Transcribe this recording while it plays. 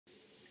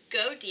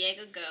Go,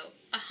 Diego, Go,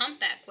 A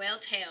Humpback Whale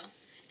Tale.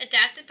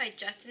 Adapted by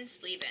Justin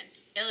Spelvin.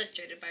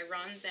 Illustrated by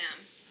Ron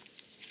Zalme.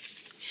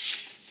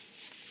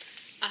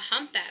 A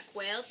Humpback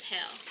Whale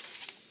Tale.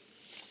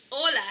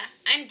 Hola,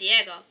 I'm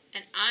Diego,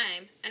 and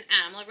I'm an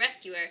animal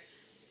rescuer.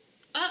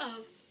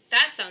 Uh-oh,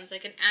 that sounds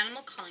like an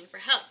animal calling for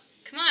help.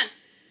 Come on.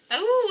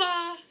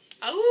 Auwa!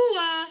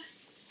 Auwa!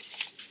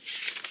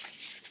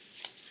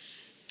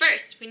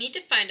 First, we need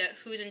to find out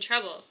who's in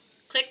trouble.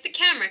 Click the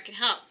camera can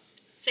help.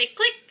 Say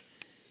click!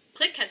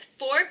 Click has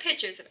 4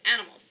 pictures of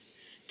animals.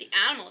 The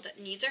animal that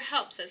needs our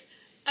help says,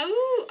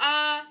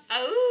 "Auwa!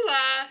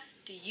 Auwa!"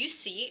 Do you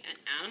see an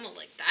animal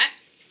like that?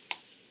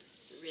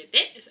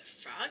 Ribbit is a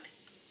frog.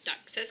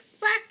 Duck says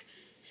quack.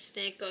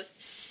 Snake goes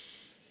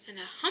sss. And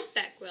a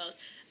humpback whale is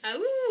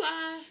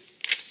auwa.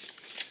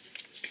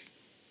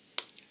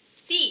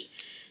 See,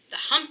 the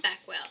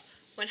humpback whale.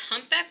 When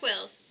humpback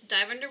whales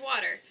dive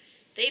underwater,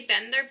 they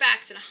bend their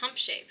backs in a hump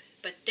shape.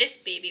 But this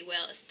baby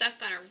whale is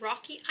stuck on a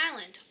rocky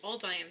island all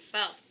by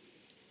himself.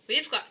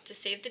 We've got to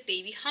save the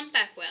baby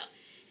humpback whale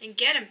and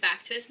get him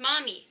back to his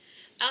mommy.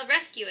 I'll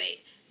rescue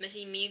it, mis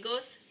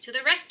amigos. To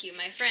the rescue,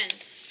 my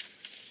friends.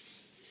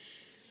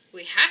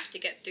 We have to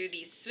get through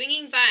these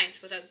swinging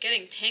vines without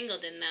getting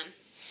tangled in them.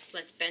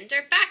 Let's bend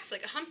our backs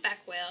like a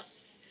humpback whale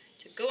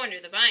to go under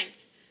the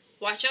vines.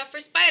 Watch out for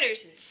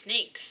spiders and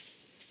snakes.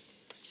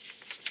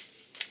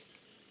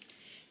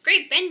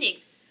 Great bending!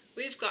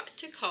 We've got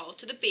to call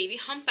to the baby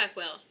humpback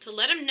whale to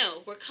let him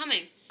know we're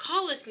coming.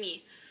 Call with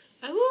me.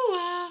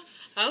 Auwa!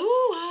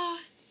 Auwa!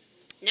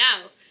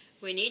 Now,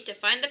 we need to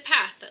find the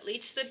path that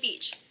leads to the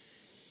beach.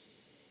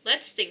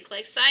 Let's think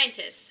like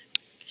scientists.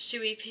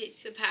 Should we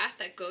pick the path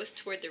that goes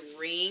toward the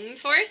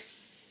rainforest,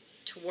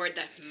 toward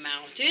the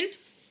mountain,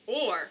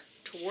 or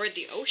toward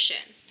the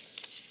ocean?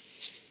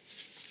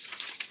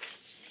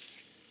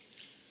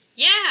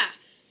 Yeah!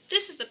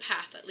 This is the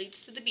path that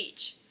leads to the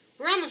beach.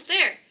 We're almost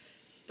there.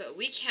 But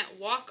we can't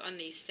walk on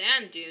these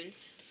sand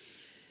dunes.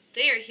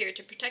 They are here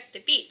to protect the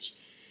beach.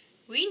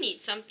 We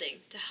need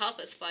something to help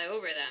us fly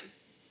over them.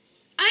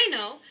 I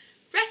know!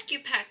 Rescue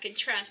Pack can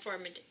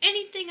transform into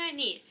anything I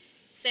need.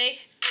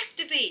 Say,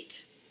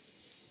 activate!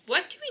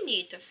 What do we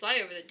need to fly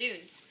over the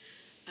dunes?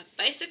 A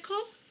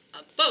bicycle,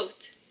 a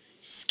boat,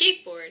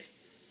 skateboard,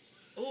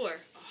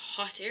 or a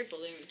hot air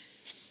balloon?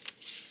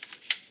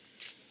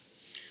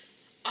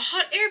 A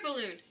hot air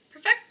balloon!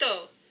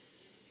 Perfecto!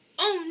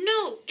 Oh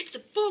no, it's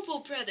the Bobo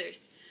brothers.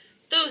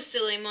 Those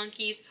silly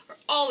monkeys are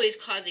always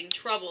causing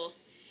trouble.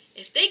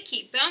 If they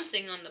keep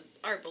bouncing on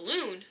our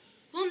balloon,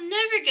 we'll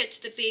never get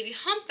to the baby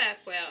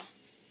humpback whale.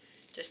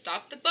 To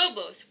stop the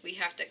Bobos, we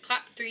have to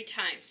clap 3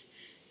 times.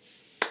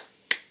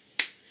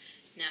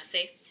 Now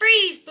say,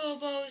 freeze,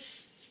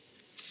 Bobos!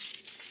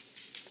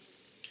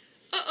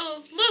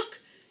 Uh-oh, look!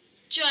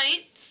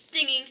 Giant,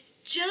 stinging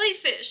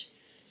jellyfish.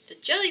 The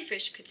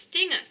jellyfish could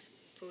sting us,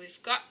 but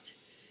we've got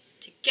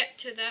to get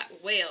to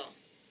that whale.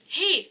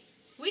 Hey,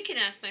 we can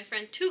ask my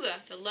friend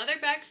Tuga, the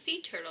leatherback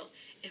sea turtle,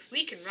 if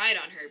we can ride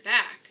on her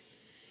back.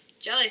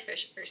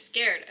 Jellyfish are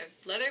scared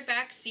of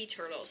leatherback sea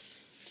turtles.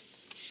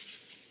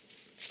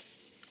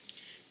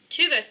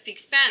 Tuga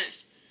speaks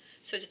Spanish,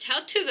 so to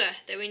tell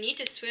Tuga that we need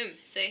to swim,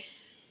 say,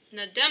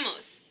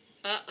 nademos.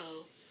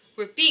 Uh-oh,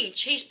 we're being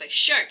chased by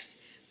sharks.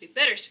 We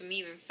better swim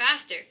even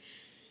faster.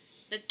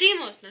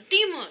 Nademos,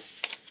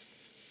 nademos.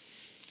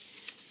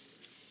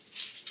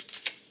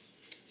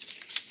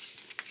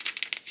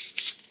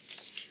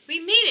 We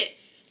made it!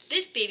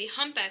 This baby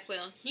humpback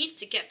whale needs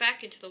to get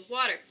back into the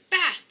water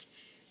fast.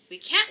 We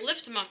can't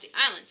lift him off the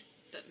island,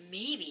 but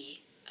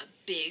maybe a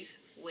big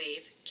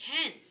wave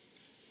can.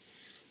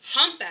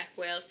 Humpback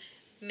whales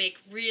make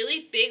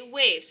really big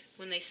waves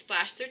when they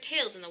splash their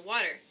tails in the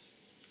water.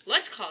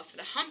 Let's call for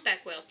the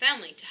humpback whale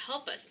family to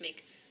help us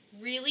make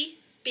really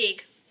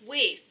big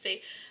waves.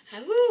 Say,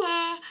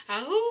 ahoo-ah,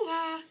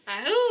 ahoo-ah,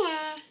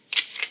 ahoo-ah.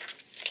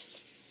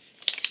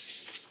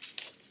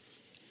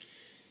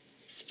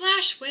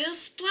 Splash, whale,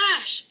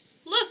 splash!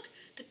 Look,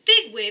 the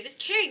big wave is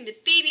carrying the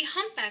baby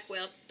humpback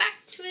whale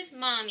back to his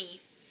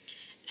mommy.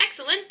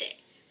 Excelente!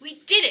 We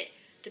did it!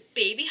 The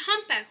baby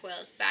humpback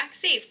whale is back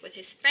safe with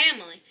his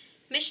family.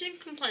 Mission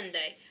complete.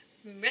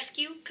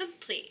 Rescue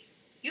complete.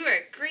 You are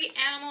a great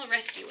animal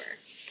rescuer.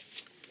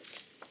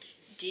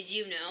 Did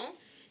you know?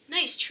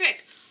 Nice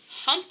trick!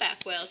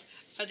 Humpback whales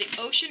are the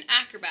ocean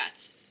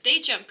acrobats. They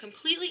jump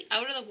completely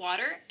out of the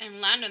water and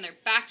land on their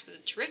backs with a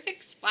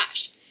terrific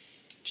splash.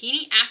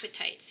 Teeny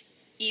appetites.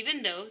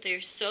 Even though they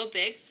are so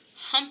big,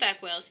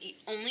 humpback whales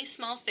eat only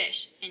small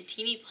fish and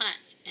teeny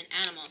plants and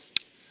animals.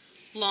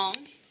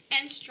 Long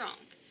and strong.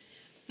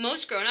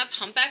 Most grown-up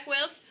humpback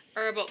whales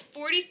are about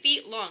 40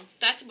 feet long.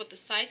 That's about the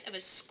size of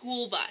a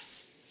school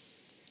bus.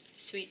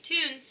 Sweet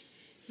tunes.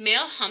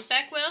 Male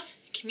humpback whales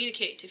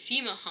communicate to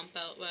female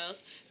humpback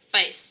whales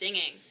by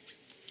singing.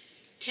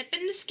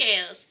 Tipping the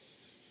scales.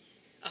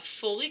 A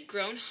fully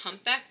grown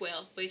humpback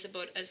whale weighs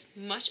about as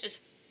much as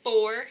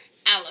 4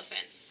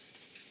 elephants.